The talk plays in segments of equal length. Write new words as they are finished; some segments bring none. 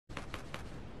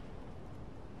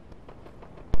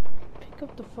pick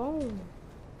up the phone.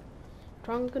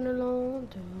 Drunk and alone.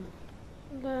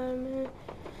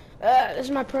 This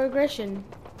is my progression.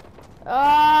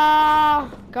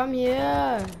 Ah, come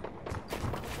here.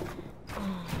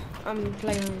 I'm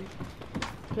playing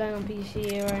on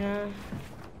PC right now.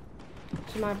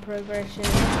 This is my progression.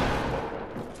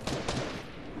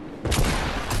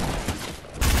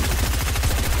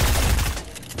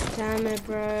 Damn it,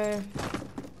 bro.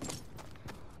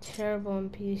 Terrible on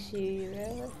PC,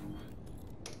 really.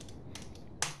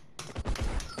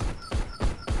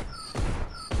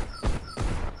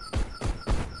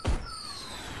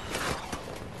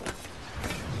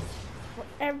 For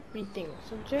everything.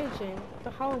 So JJ, what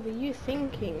the hell were you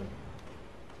thinking?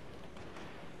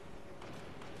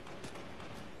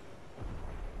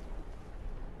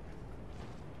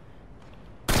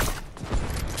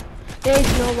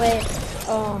 There's no way.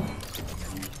 Oh.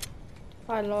 If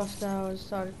I lost that, I would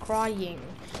start crying.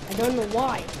 I don't know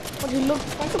why. But he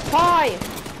looked like a pie.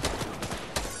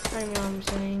 I know what I'm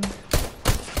saying.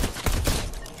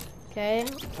 Okay,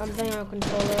 I'm playing on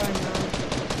controller right now.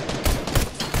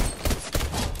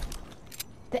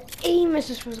 The aim is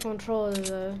just for the controller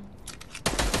though.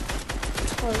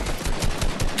 Oh.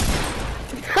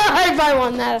 If I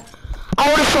won that, I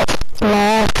would have thought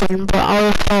laughing, but I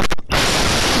would have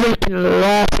freaking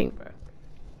laughing, bro.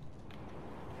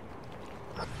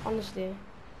 Honestly.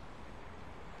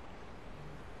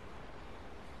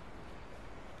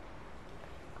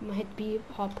 I'm gonna hit B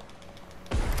hop.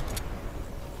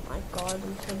 My god,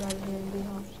 I'm so bad at hitting B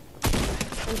hops.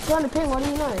 I'm trying to ping, what do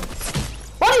you know?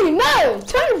 What do you know?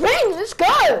 Turn the ring, let's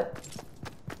go!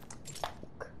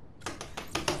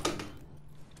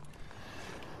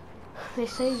 They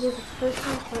say you're the first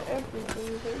one for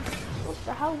everything. What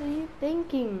the hell were you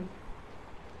thinking?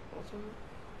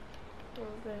 Oh,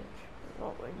 bitch.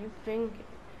 What were you thinking?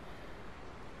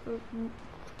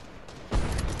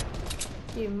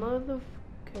 You motherfucker.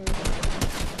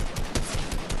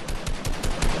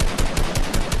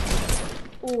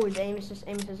 Oh, the aim assist,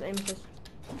 aim assist, aim assist.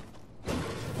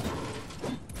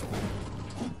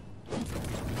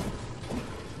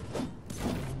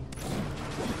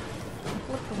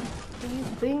 What were you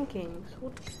thinking?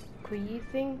 What were you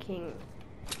thinking?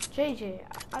 JJ,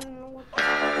 I don't know what.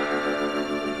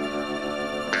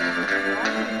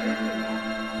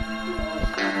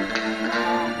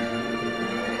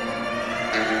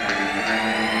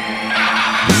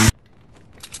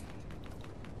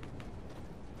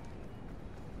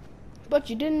 But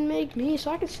you didn't make me,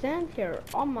 so I can stand here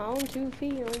on my own 2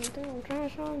 feet. I'm trying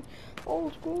to sound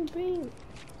old school being.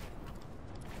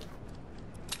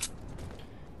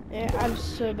 Yeah, I'm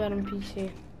so bad on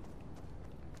PC.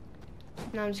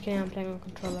 No, I'm just kidding, I'm playing on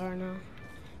controller right now.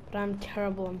 But I'm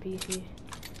terrible on PC.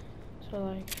 So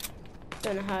like,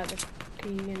 don't know how to,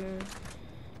 you know.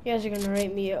 You guys are gonna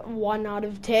rate me a 1 out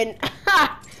of 10.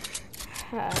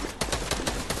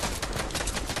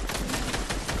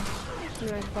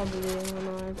 That's probably a 1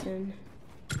 out of 10.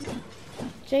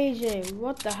 JJ,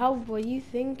 what the hell were you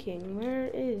thinking? Where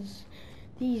is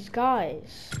these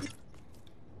guys?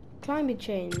 Climate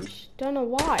change. Don't know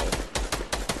why.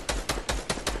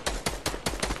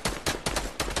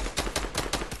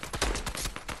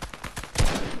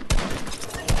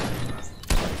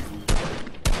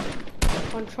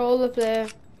 Controller player.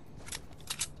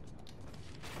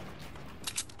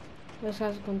 This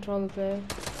guy's a controller player.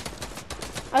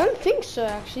 I don't think so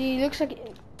actually. He looks like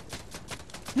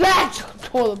that's a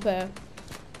controller player.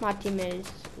 My teammate is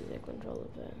a controller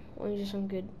player. Only just some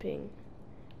good ping.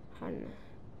 I don't know.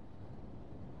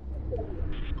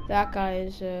 That guy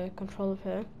is a controller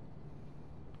player.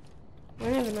 I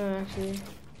never know actually.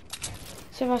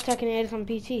 So if I was taking edit on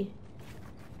PT.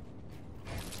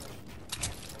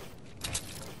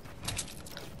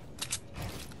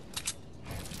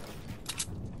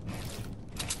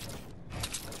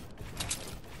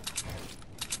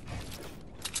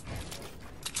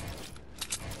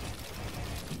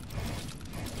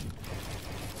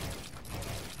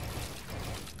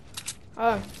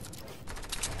 Oh.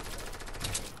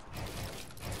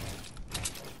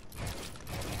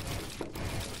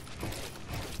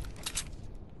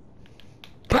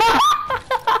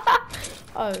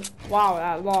 Oh, wow,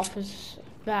 that laugh is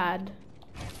bad.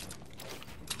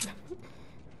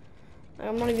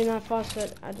 I'm not even that fast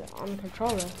on the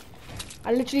controller.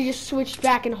 I literally just switched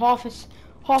back in half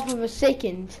of a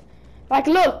second. Like,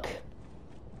 look!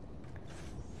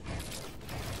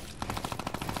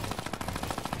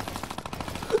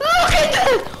 Look at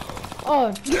this!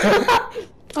 Oh,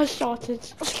 I shot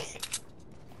it.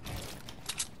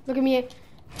 Look at me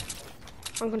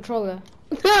on controller.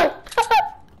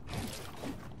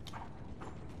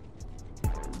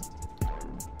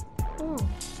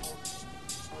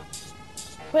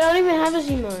 Wait, I don't even have this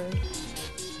emote.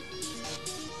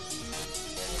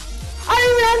 I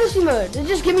don't even have this emote. It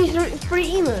just give me free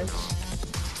emotes.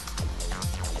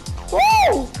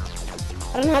 Woo!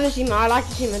 I don't have this emote. I like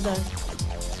this emote though.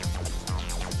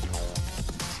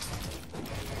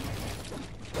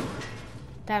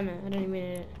 Damn it, I didn't even need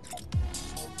it.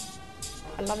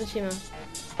 I love this emote.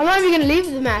 I'm not even gonna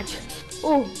leave the match.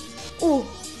 Ooh, ooh,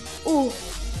 ooh,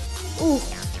 ooh,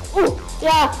 ooh,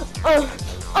 yeah, oh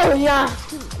yeah.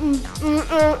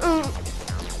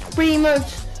 Free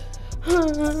emotes.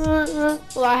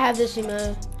 Well, I have this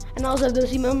emote, and I also have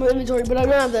this emote in my inventory, but I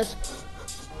don't have this.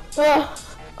 Yeah.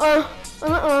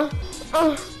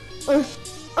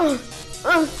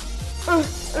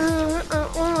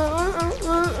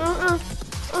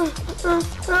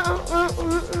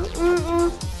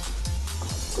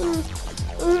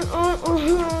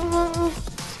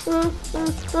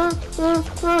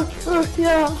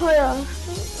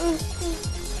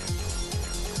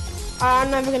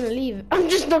 I'm never gonna leave. I'm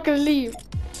just not gonna leave.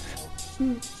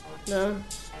 No.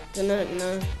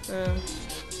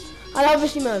 I love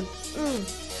this emote.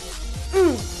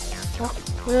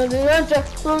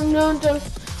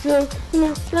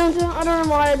 I don't know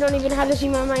why I don't even have this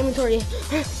emote in my inventory.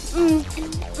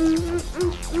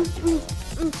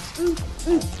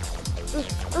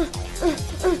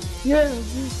 Yeah. I'm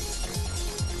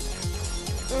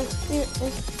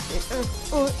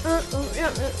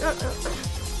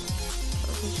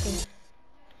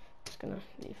just gonna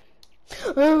leave.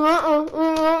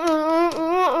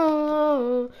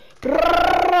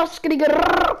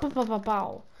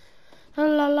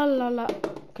 La la la la.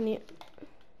 Can you?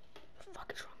 What the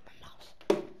fuck is wrong with my mouse?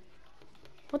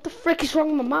 What the frick is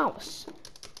wrong with my mouse?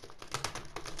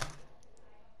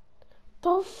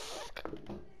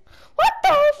 What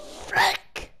the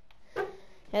frick?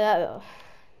 Yeah, that.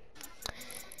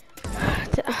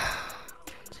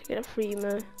 To get a free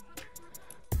emote.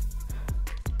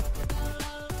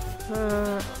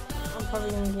 I'm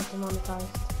probably gonna get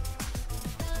demonetized.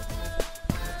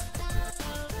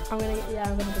 I'm gonna get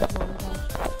demonetized.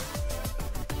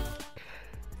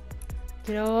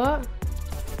 You know what?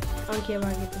 I don't care if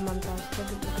I get demonetized. Look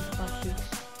at the 5 cheeks.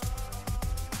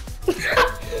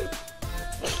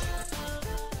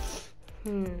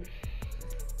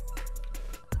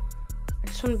 I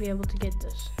just want to be able to get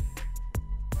this.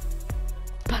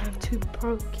 But I'm too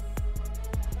broke.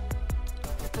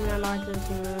 I mean, I like this,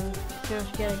 you know.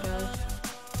 Just get it, guys.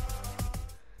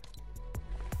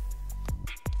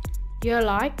 You're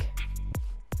like?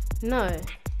 No.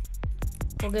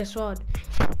 Well, guess what?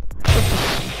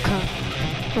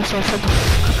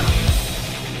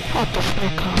 What the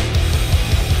frick?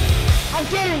 I'm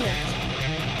getting it!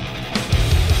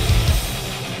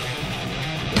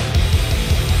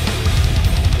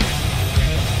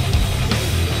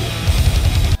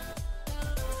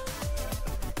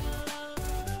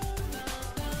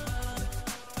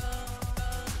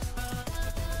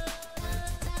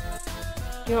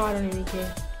 You know, I don't even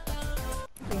care.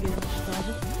 He gives a stuff.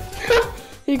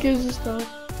 He gives a stuff.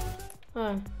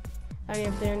 Oh, I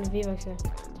have 300 V-Bucks there.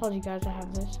 Told you guys I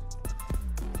have this.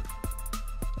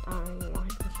 I don't even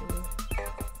like this anymore.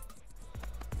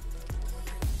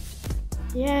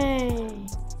 Yay!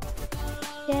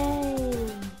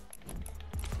 Yay!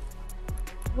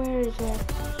 Where is it?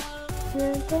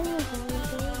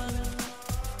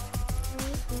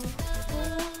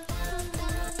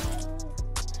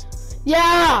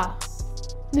 Yeah!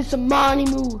 This is a money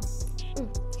move.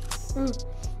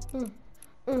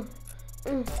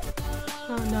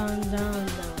 Down.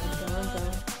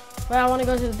 Wait, I want to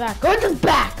go to the back. Go to the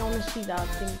back! I want to see that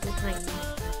thing behind me.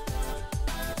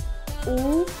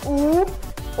 Ooh.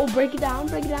 Oh, break it down,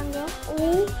 girl.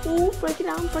 Ooh, break it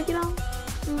down. Break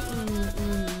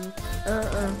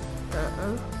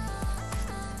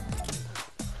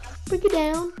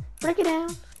it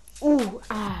down. Ooh,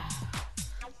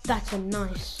 that's a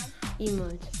nice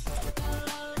emote.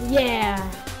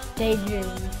 Yeah,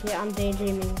 daydreaming. Yeah, I'm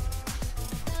daydreaming.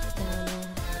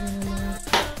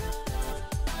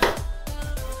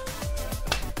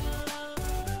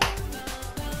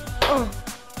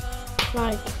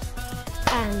 Like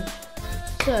and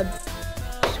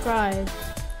subscribe.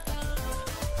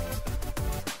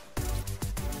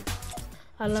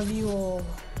 I love you all.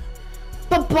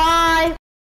 Bye-bye.